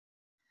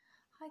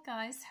Hi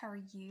guys, how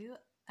are you?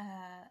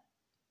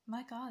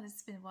 My god,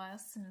 it's been a while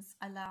since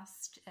I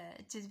last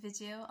did a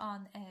video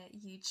on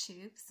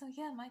YouTube. So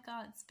yeah, my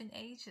god, it's been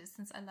ages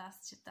since I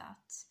last did that.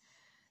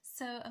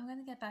 So I'm going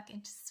to get back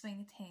into swing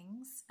of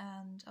things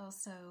and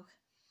also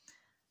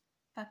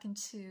back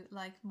into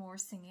like more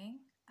singing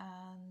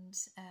and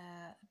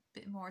a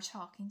bit more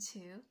talking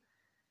too,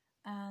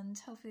 and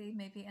hopefully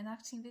maybe an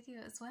acting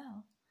video as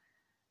well.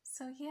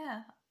 So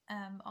yeah,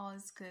 all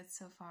is good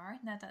so far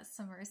now that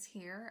summer is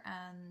here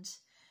and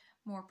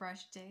more brighter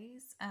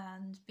days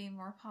and being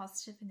more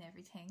positive in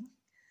everything.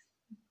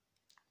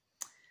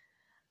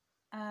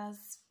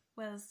 As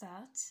well as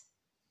that,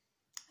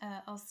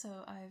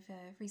 also I've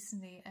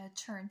recently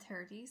turned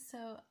 30,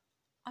 so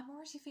I'm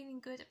already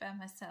feeling good about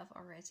myself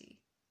already.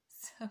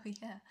 So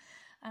yeah,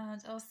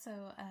 and also,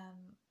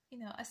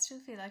 I still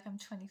feel like I'm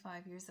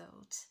 25 years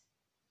old,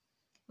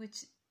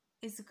 which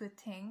is a good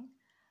thing.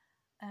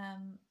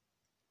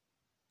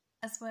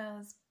 As well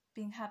as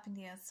being happy on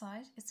the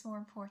outside, it's more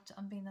important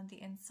on being on the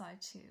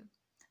inside too,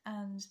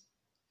 and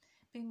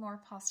being more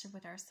positive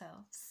with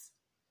ourselves,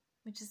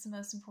 which is the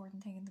most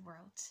important thing in the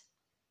world.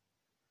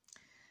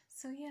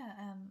 So yeah,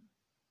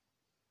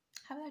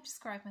 how would I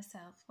describe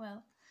myself?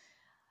 Well,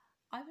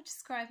 I would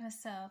describe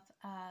myself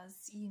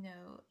as,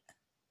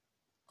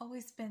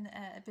 always been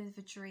a bit of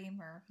a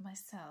dreamer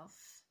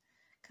myself,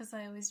 because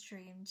I always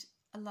dreamed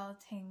a lot of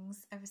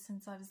things ever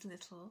since I was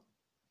little.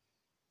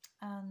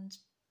 And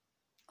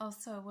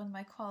also, one of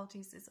my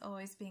qualities is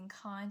always being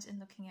kind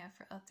and looking out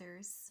for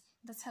others.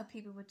 That's how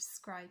people would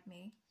describe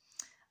me.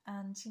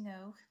 And,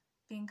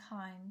 being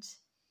kind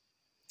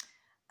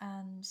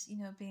and,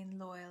 being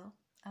loyal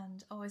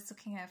and always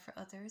looking out for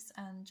others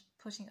and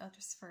putting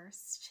others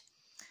first.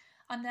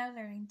 I'm now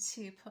learning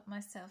to put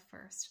myself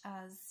first,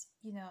 as,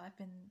 I've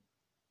been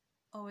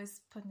always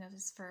putting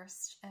others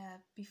first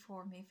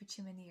before me for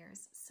too many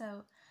years.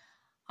 So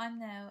I'm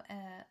now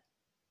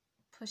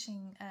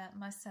pushing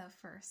myself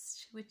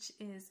first, which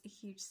is a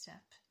huge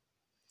step.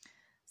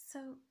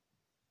 So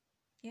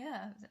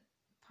yeah,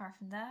 apart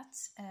from that,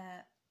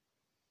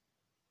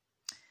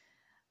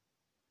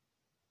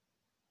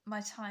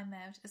 my time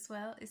out as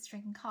well is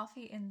drinking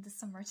coffee in the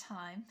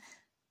summertime.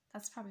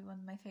 That's probably one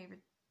of my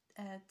favorite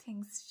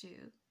things to do,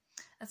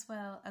 as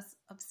well as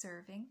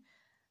observing.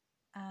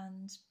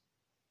 And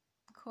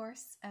of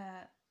course,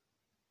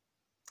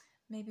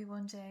 maybe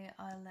one day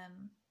I'll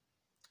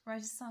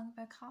write a song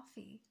about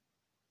coffee.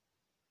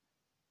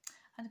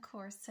 And of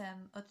course,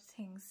 other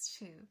things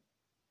too.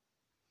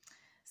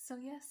 So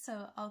yeah,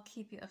 so I'll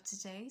keep you up to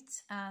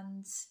date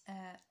and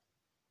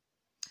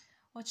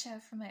watch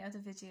out for my other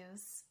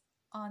videos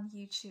on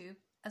YouTube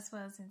as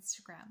well as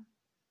Instagram.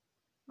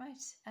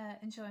 Right,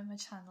 enjoy my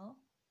channel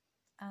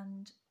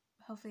and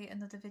hopefully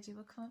another video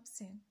will come up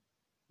soon.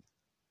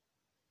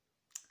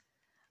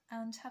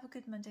 And have a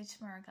good Monday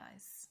tomorrow,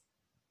 guys.